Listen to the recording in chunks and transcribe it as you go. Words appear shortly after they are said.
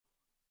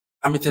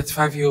I'm a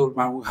 35-year-old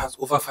man who has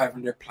over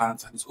 500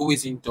 plants and is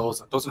always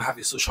indoors and doesn't have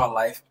a social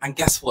life. And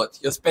guess what?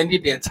 You're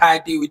spending the entire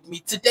day with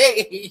me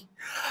today.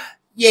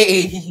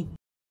 Yay!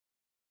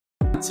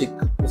 Take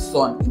the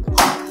sun in the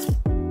comments.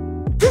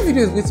 This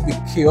video is going to be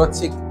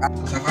chaotic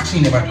because I've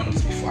actually never done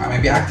this before. I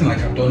might be acting like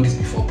I've done this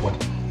before, but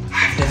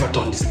I've never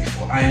done this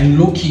before. I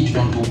low-key do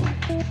not know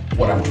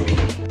what I'm doing.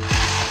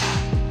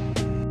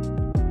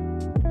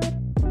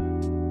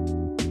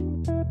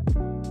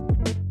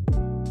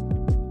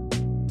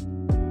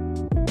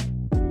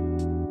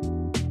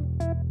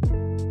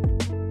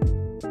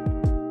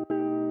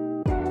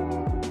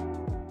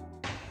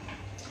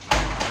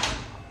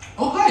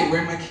 Oh hi, we're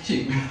in my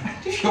kitchen.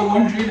 If you're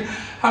wondering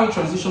how I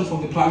transitioned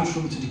from the plant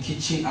room to the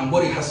kitchen and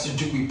what it has to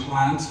do with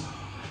plants,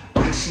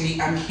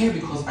 actually I'm here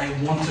because I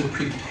want to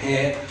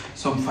prepare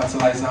some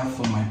fertilizer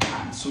for my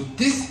plants. So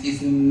this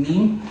is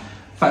neem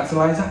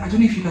fertilizer. I don't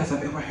know if you guys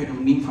have ever heard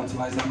of neem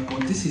fertilizer, but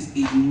this is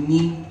a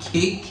neem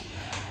cake.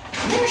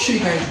 Let me show you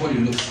guys what it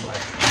looks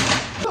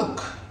like.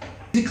 Look,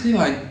 basically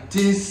like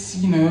this,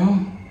 you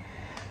know.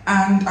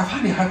 And I've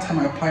had a hard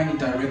time applying it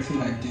directly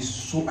like this,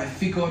 so I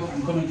figured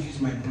I'm gonna use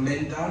my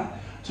blender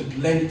to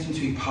blend it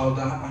into a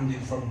powder, and then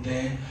from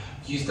there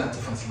use that to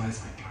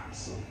fertilize my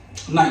plants.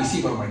 So now you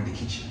see why we're in the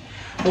kitchen.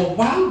 But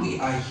while we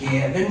are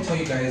here, let me tell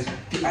you guys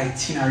the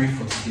itinerary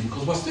for today,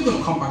 because we're still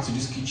gonna come back to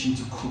this kitchen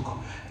to cook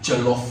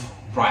jollof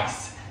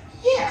rice.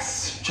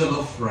 Yes,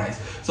 jollof rice.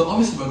 So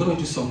obviously we're gonna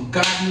do some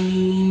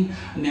gardening,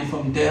 and then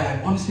from there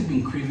I've honestly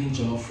been craving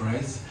jollof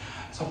rice.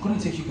 So I'm going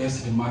to take you guys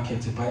to the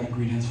market to buy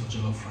ingredients for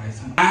jollof rice.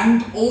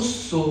 And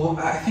also,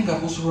 I think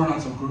I've also run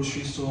out of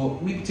groceries, so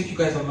maybe take you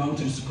guys along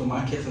to the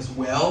supermarket as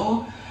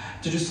well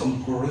to do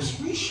some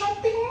grocery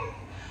shopping.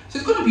 So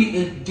it's going to be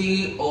a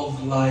day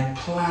of like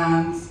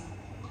plants,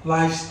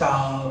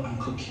 lifestyle, and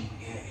cooking.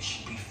 Yeah, it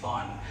should be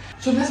fun.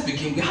 So let's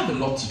begin. We have a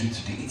lot to do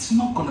today. It's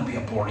not going to be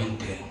a boring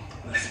day.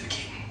 Let's begin.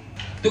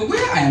 The way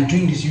I am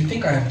doing this, you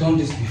think I have done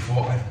this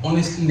before. I've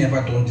honestly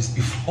never done this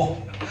before.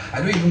 I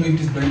don't even know if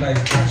this blender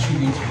is actually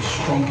going to be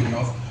strong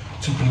enough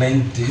to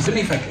blend this. I don't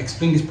know if I can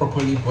explain this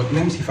properly, but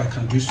let me see if I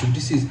can do so.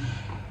 This is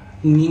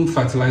neem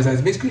fertilizer.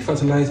 It's basically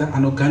fertilizer,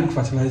 an organic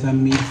fertilizer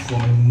made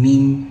from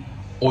neem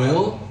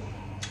oil.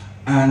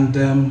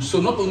 And so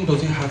not only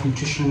does it have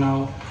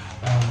nutritional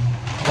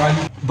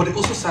value, but it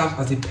also serves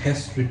as a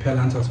pest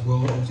repellent as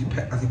well,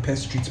 as a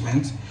pest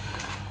treatment.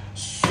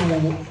 So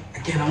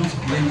again, I want to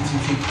blend it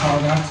into a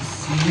powder to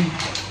see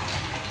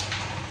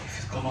if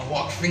it's gonna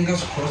work.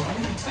 Fingers crossed. I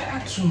mean, if I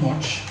add too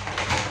much,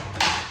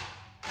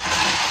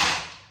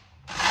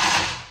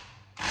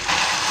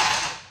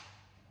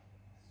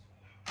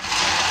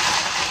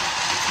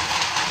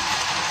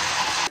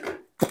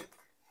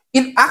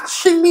 it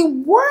actually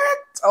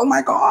worked. Oh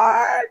my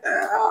god!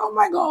 Oh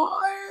my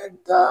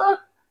god!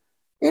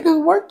 It is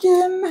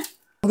working.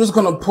 I'm just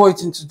gonna pour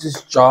it into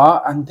this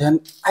jar, and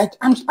then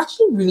I'm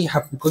actually really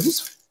happy because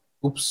this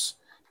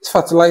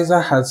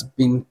fertilizer has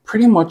been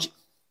pretty much,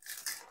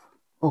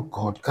 oh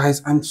god guys,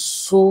 I'm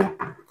so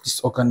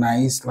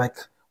disorganized. Like,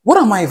 what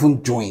am I even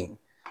doing?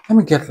 Let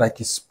me get like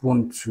a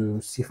spoon to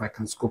see if I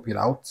can scoop it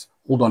out.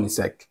 Hold on a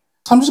sec.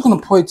 So I'm just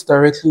gonna pour it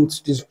directly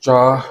into this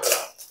jar.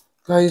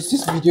 Guys,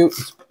 this video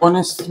is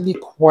honestly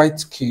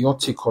quite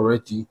chaotic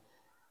already,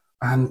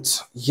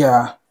 and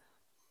yeah.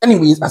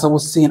 Anyways, as I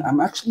was saying, I'm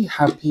actually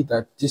happy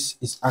that this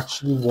is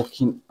actually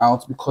working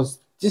out because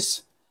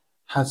this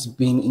has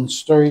been in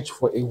storage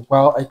for a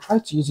while. I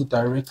tried to use it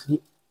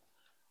directly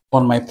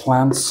on my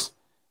plants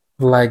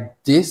like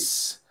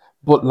this,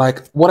 but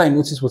like what I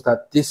noticed was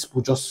that this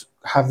would just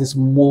have this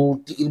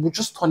mold. It would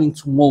just turn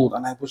into mold,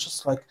 and I was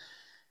just like,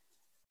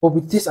 but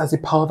with this as a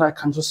powder, I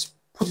can just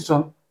put it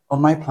on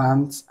my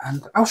plants,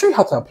 and I'll show you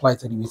how to apply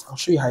it anyways. I'll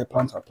show you how a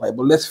plant to apply,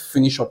 but let's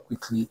finish up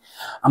quickly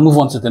and move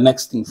on to the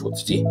next thing for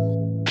today.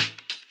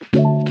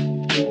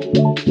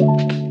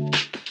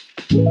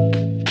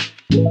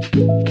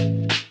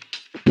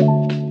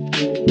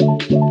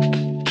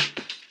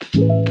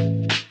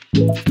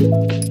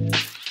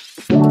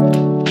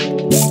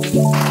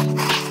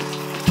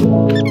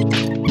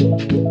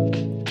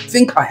 I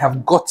think I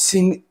have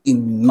gotten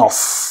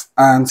enough,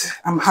 and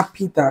I'm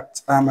happy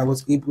that I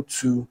was able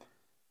to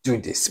do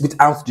this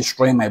without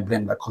destroying my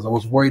blender, because I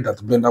was worried that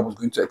the blender was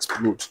going to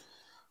explode.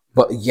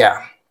 But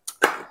yeah,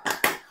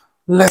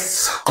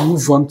 let's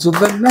move on to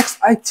the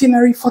next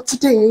itinerary for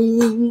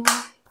today.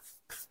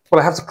 But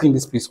I have to clean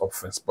this place up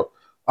first, but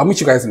I'll meet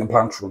you guys in the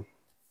plant room.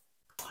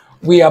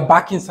 We are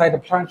back inside the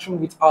plant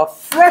room with our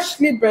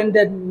freshly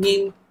blended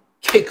neem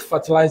cake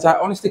fertilizer. I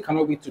honestly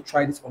cannot wait to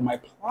try this on my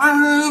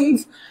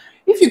plants.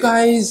 If you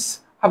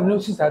guys have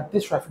noticed that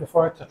this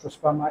Rhaphidophora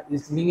tetrasperma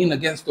is leaning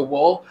against the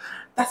wall,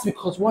 that's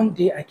because one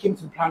day I came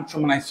to the plant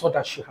room and I saw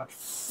that she had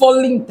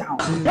fallen down.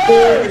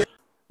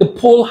 The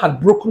pole had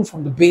broken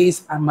from the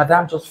base and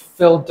Madame just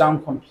fell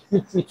down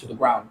completely to the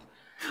ground.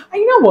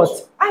 And you know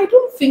what? I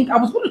don't think I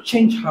was going to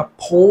change her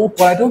pole,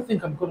 but I don't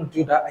think I'm going to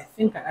do that. I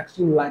think I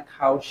actually like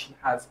how she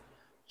has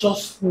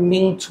just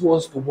leaned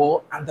towards the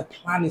wall, and the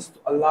plan is to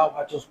allow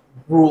her just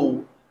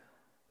grow,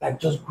 like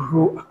just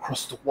grow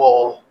across the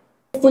wall.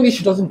 Hopefully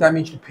she doesn't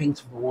damage the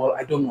paint of the wall.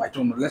 I don't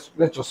know.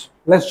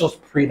 Let's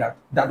just pray that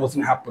that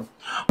doesn't happen.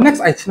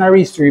 Next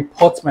itinerary is to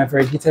report my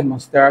variegated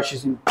monstera.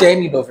 She's in bare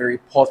need of a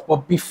report.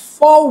 But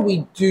before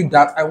we do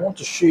that, I want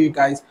to show you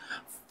guys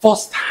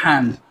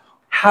firsthand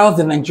how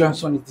the Nigerian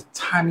sun is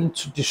determined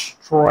to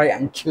destroy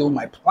and kill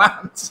my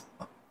plants.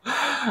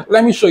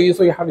 Let me show you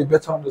so you have a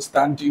better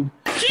understanding.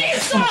 I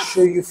just want to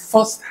show you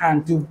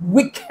firsthand the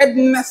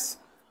wickedness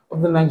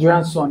of the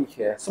Nigerian sun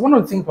here. So one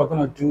of the things we're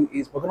going to do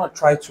is we're going to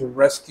try to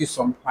rescue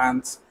some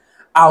plants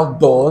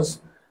outdoors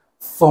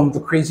from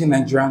the crazy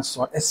Nigerian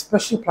sun,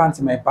 especially plants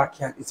in my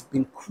backyard. It's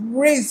been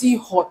crazy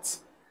hot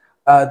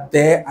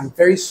there and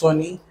very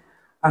sunny,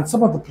 and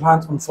some of the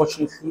plants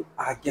unfortunately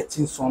are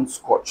getting sun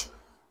scorched.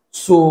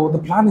 So the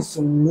plan is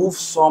to move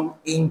some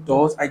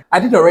indoors. I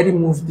did already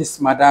move this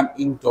madam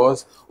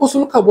indoors. Also,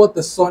 look at what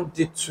the sun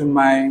did to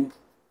my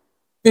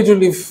fiddle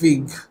leaf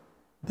fig.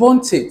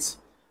 Burnt it.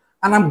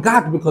 And I'm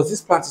glad because this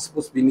plant is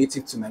supposed to be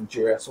native to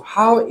Nigeria. So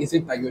how is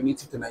it that you're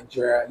native to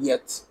Nigeria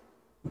yet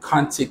you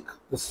can't take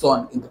the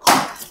sun in the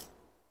country?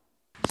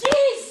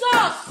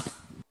 Jesus!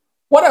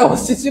 What I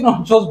was sitting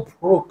on just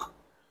broke.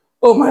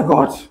 Oh my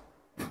God.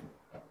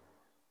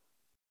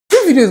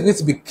 This video is going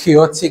to be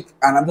chaotic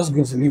and I'm just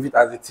going to leave it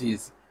as it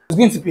is. It's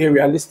going to be a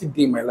realistic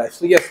day in my life.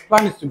 So yes, the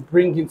plan is to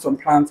bring in some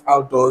plants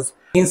outdoors.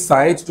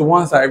 Inside, the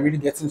ones that are really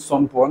getting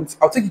sunburnt.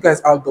 I'll take you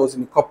guys outdoors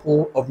in a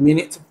couple of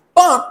minutes.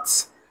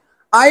 But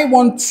I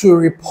want to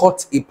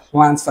report a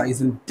plant that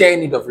is in dire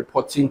need of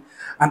reporting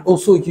and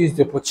also use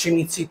the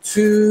opportunity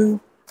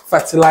to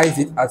fertilize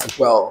it as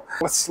well.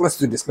 Let's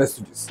do this. Let's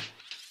do this.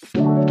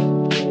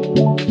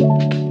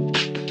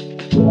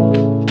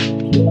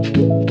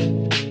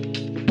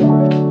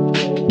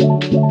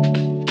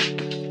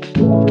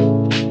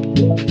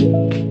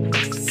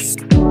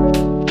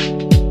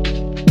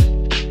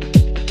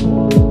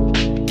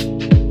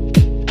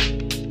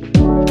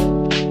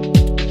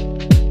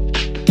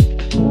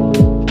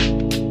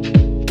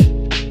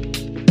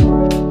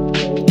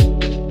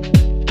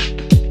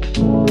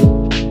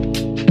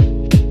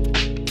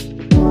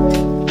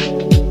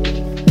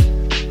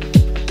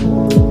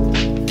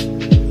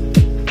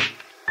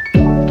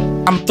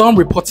 I'm done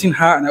reporting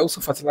her, and I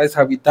also fertilized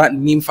her with that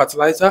neem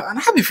fertilizer, and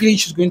I have a feeling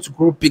she's going to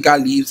grow bigger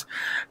leaves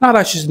now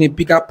that she's in a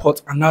bigger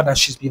pot and now that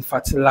she's been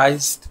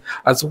fertilized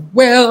as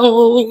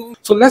well.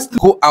 So let's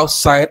go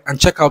outside and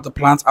check out the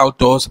plants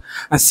outdoors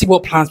and see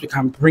what plants we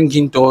can bring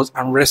indoors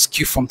and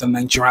rescue from the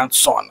Nigerian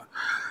sun.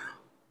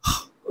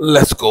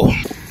 Let's go.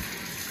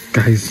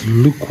 Guys,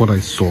 look what I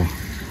saw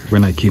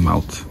when I came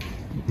out.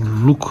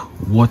 Look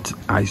what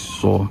I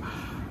saw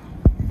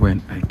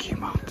when I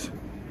came out.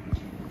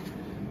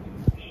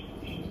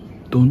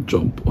 Don't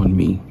jump on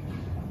me.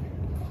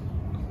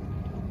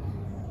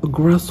 A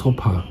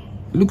grasshopper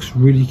looks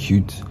really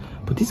cute,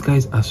 but these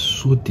guys are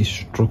so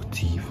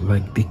destructive.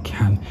 Like, they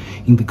can,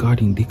 in the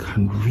garden, they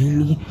can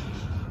really,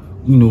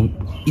 you know,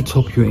 eat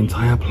up your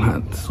entire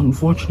plant. So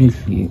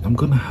unfortunately, I'm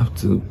gonna have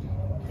to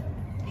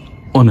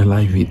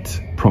unalive it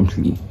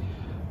promptly.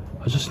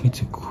 I just need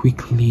to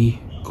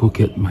quickly go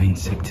get my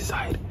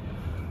insecticide.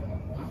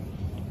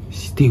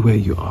 Stay where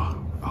you are.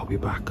 I'll be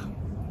back.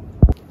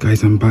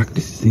 Guys, I'm back.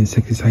 This is the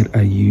insecticide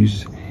I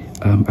use.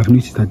 I've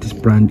noticed that this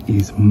brand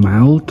is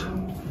mild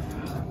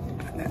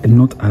and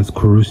not as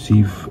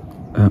corrosive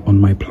on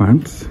my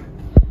plants.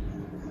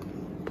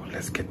 But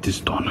let's get this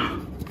done.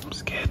 I'm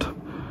scared.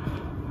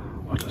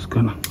 I'm just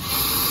gonna...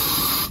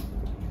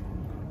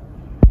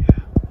 Yeah,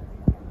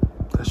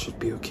 that should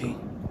be okay.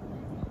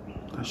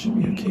 That should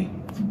be okay.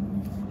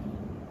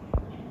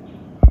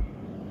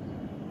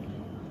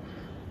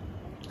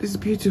 This is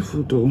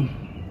beautiful though.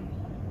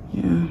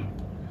 Yeah.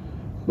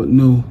 But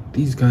no,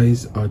 these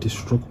guys are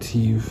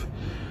destructive.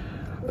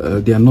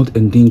 They are not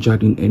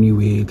endangered in any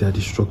way. They are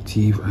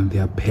destructive and they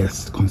are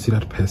pests,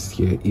 considered pests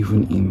here,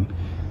 even in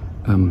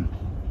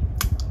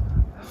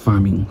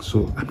farming.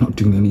 So I'm not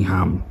doing any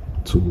harm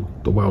to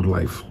the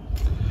wildlife.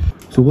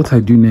 So what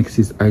I do next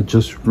is I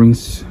just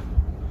rinse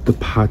the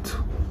part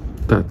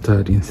that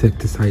the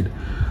insecticide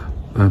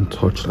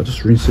touched. I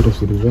just rinse it off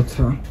with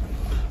water.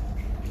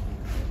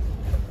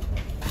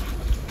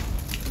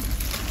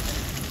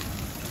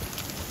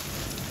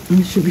 And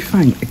it should be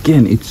fine.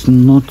 Again, it's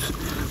not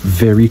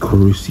very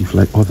corrosive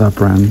like other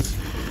brands.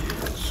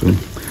 So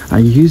I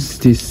use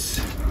this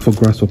for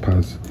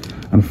grasshoppers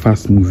and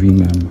fast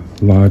moving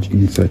large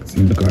insects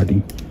in the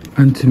garden,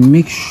 and to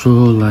make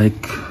sure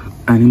like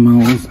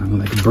animals and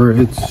like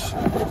birds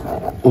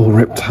or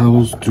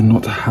reptiles do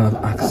not have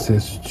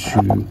access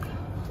to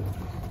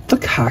the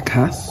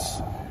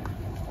carcass.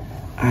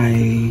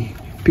 I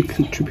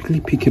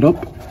typically pick it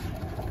up,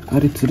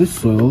 add it to the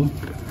soil,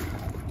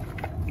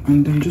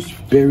 and then just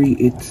bury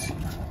it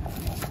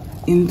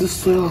in the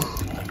soil.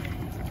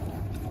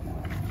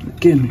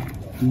 Again,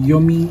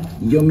 yummy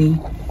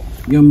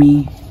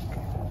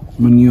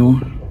manure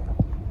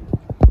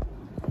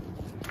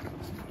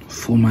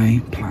for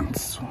my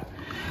plants.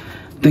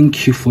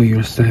 Thank you for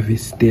your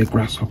service, dear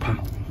grasshopper.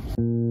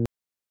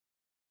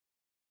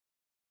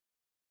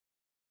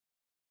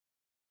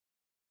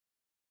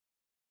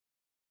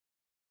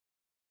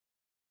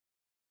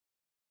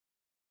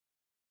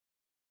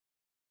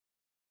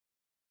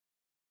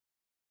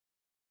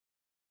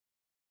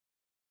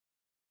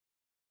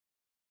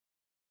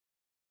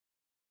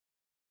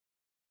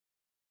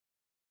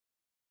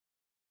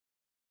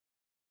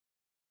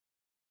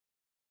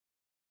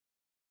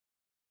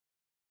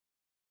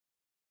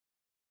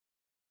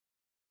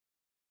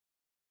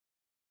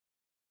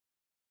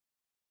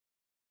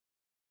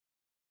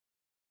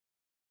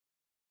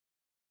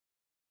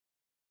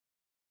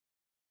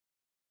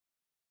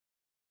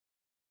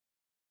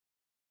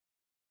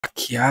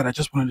 backyard. I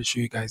just wanted to show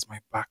you guys my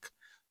back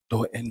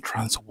door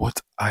entrance,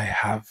 what I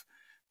have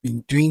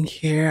been doing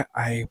here.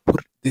 I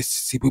put this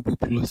CBB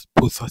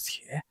Plus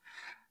here,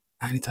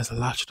 and it has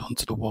latched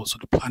onto the wall. So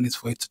the plan is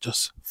for it to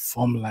just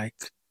form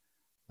like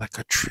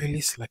a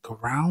trellis, like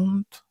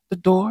around the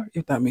door,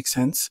 if that makes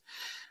sense.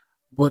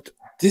 But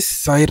this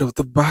side of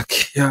the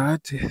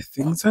backyard,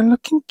 things are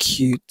looking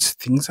cute,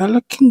 things are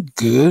looking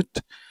good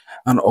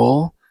and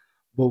all.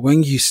 But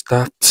when you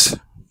start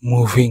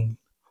moving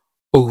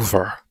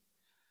over,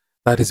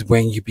 that is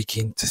when you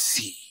begin to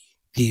see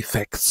the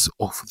effects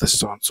of the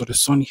sun. So the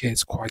sun here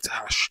is quite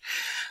harsh.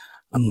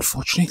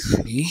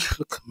 Unfortunately,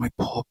 look at my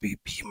poor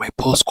baby, my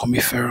pulse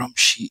commiferum.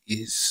 She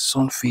is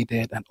sun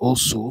faded and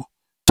also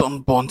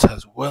sunburnt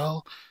as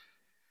well.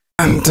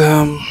 And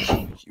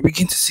you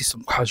begin to see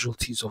some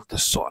casualties of the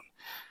sun.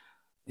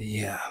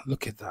 Yeah,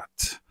 look at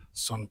that,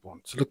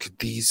 sunburnt. Look at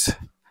these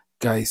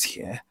guys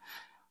here.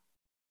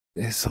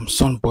 There's some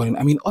sunburning.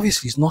 I mean,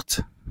 obviously it's not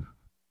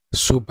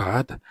so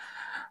bad,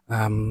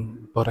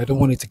 but I don't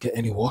want it to get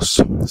any worse.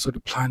 So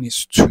the plan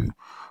is to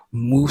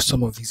move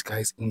some of these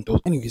guys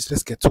indoors. Anyways,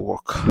 let's get to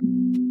work.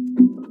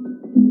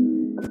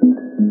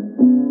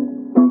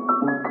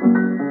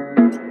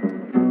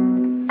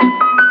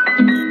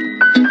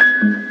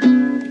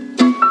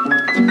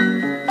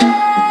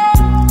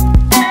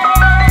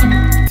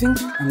 I think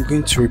I'm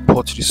going to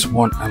report this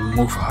one and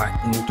move her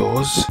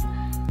indoors.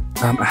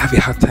 I have a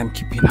hard time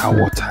keeping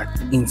her water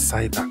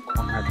inside that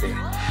corner there,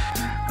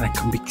 and I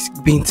can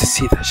begin to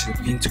see that she's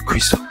beginning to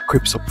creeps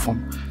up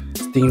from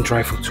staying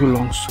dry for too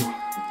long. So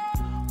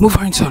move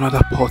her into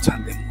another pot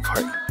and then move her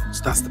in.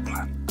 So that's the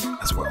plan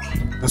as well.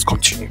 Let's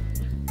continue.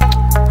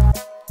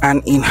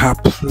 And in her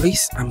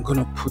place, I'm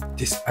gonna put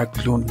this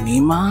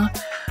aglonema.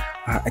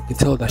 I can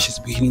tell that she's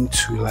beginning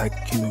to, like,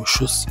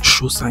 show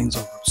signs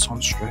of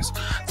sun stress.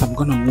 So I'm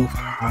gonna move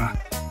her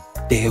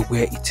there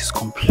where it is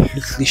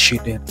completely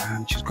shaded,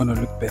 and she's gonna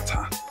look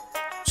better.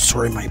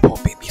 Sorry, my poor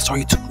baby.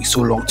 Sorry it took me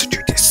so long to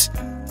do this.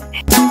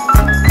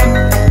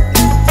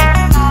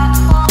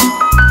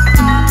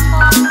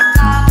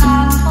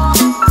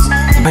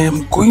 I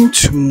am going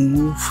to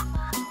move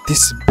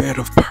this bed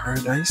of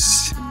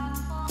paradise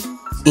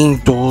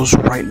indoors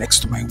right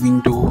next to my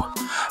window,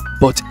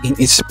 but in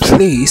its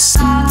place,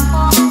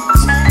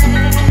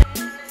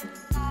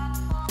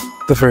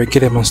 the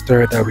variegated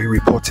monstera that we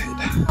reported.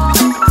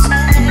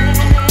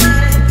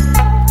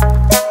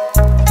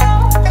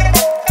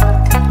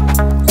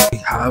 We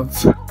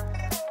have,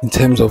 in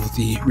terms of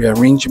the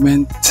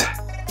rearrangement,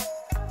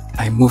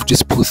 I moved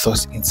this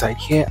pothos inside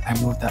here. I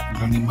moved that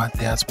Millennial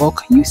there as well.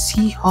 Can you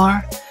see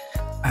her?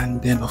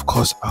 And then, of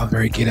course, our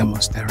variegated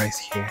monstera is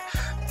here.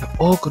 They're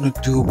all gonna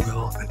do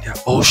well, and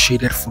they're all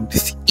shaded from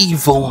this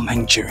evil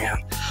Nigerian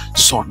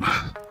sun.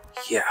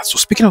 Yeah, so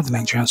speaking of the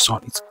Nigerian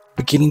sun, it's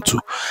beginning to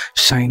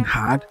shine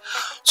hard.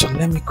 So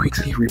let me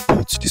quickly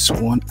report this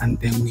one, and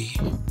then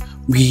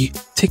we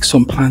take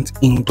some plants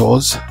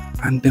indoors,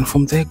 and then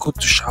from there go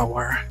to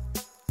shower,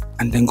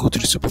 and then go to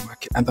the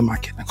supermarket and the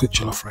market and cook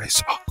jollof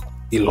rice. Oh,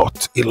 a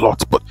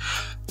lot, but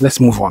let's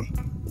move on.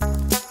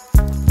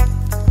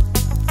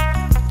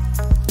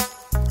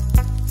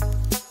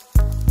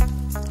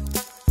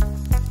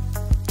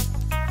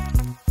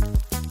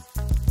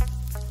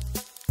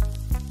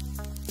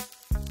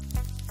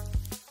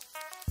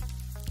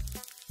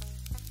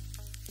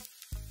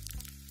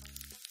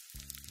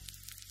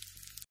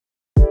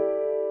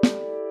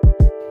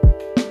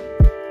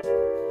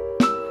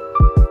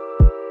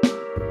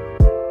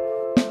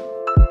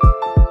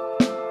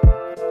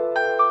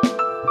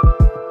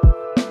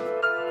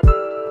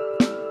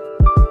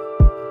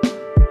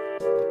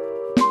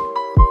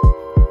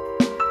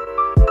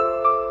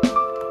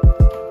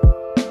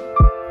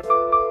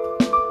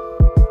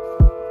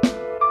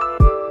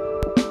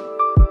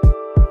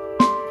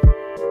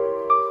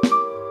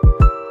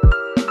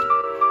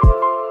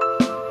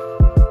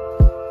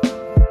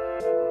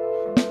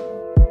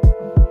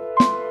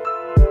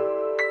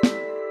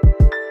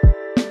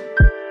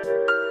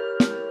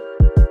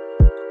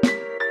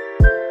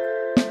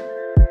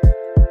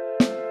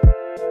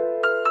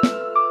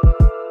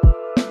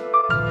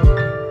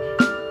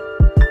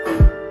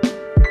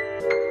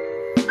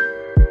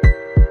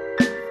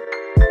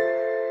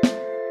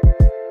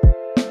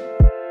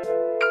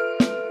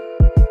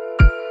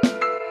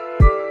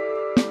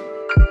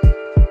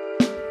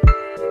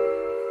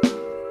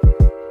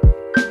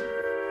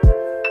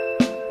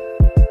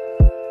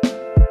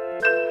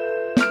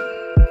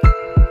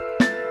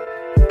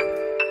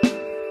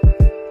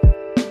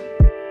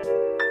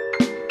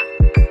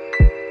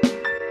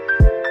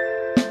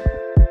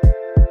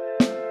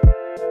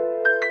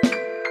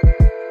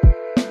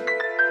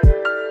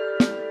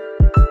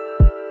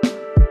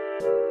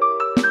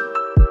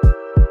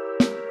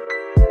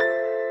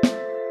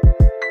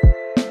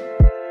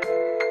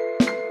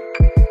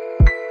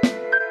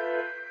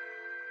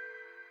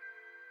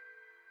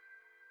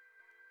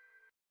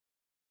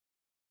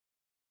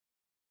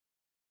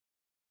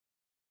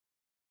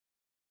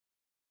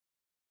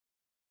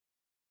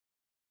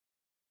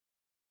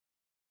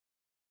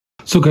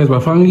 So guys, we're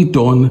finally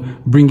done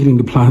bringing in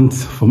the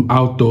plants from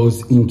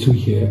outdoors into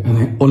here, and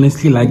I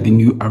honestly like the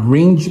new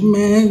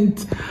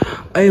arrangement.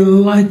 I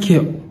like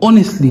it.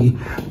 Honestly,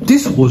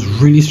 this was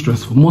really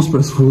stressful, more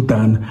stressful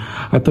than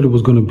I thought it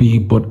was going to be,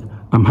 but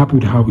I'm happy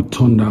with how it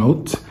turned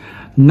out.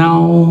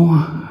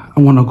 Now I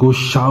want to go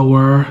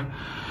shower,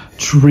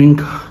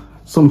 drink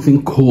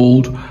something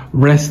cold,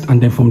 rest,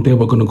 and then from there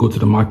we're going to go to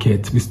the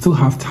market. We still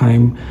have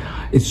time.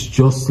 It's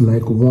just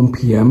like 1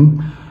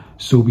 p.m.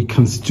 so we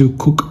can still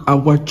cook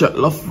our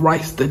jollof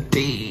rice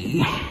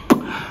today.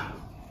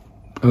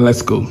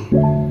 Let's go.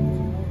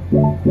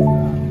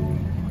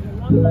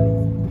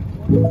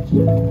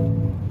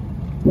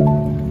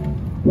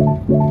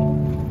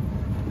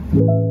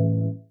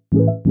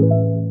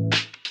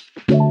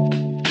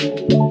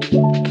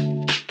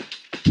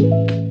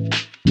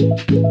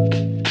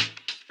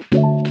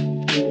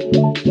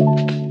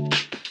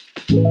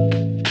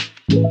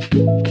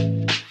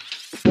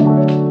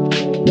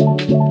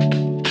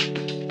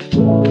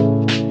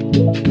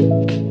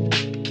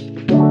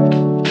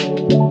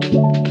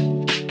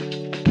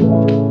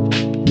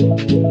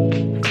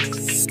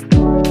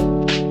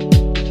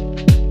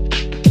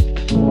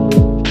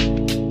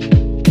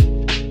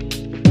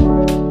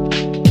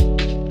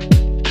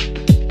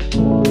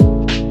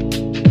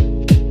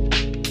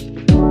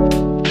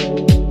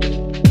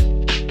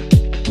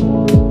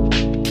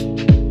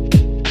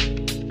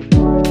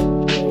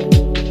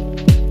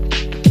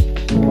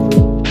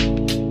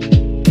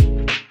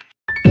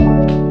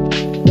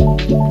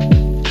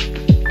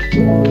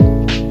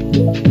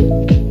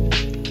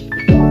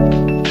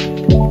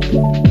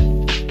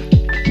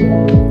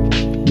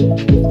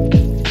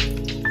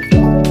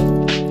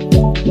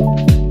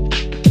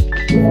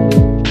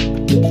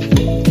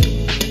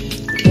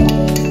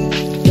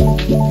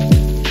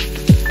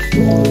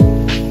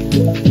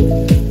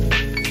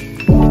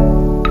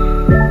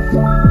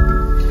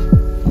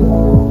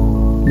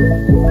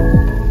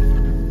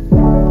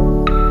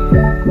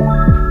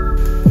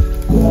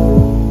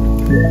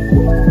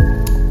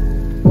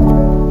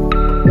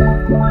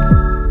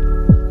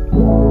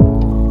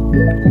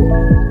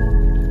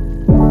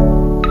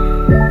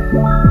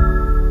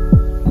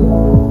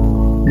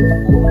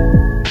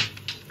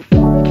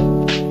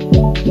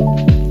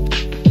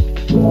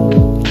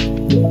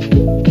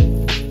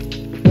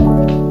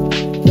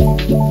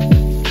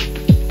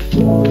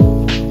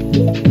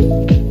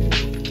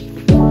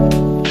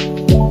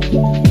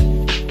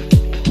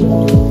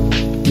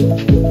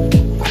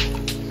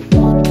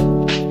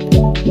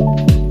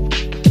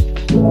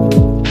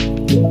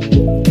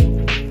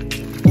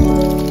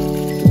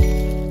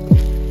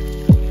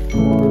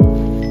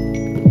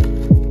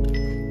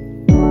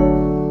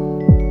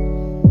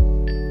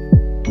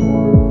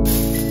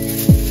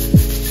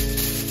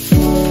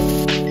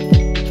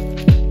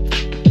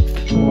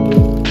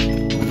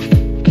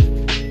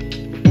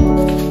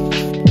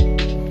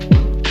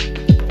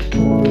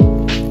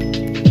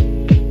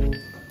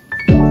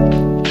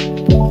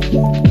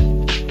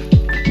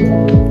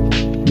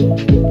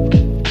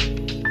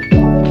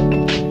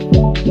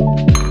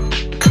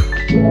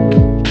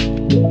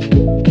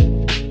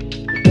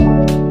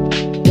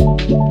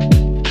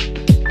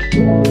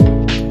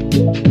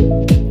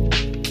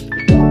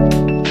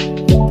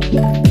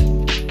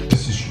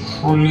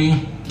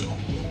 Truly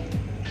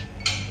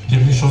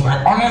delicious.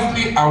 I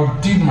honestly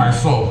outdid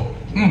myself.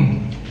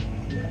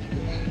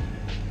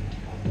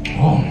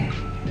 Oh,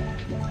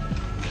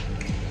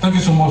 thank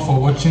you so much for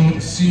watching.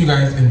 See you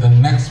guys in the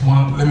next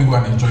one. Let me go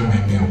and enjoy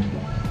my meal.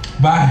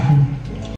 Bye.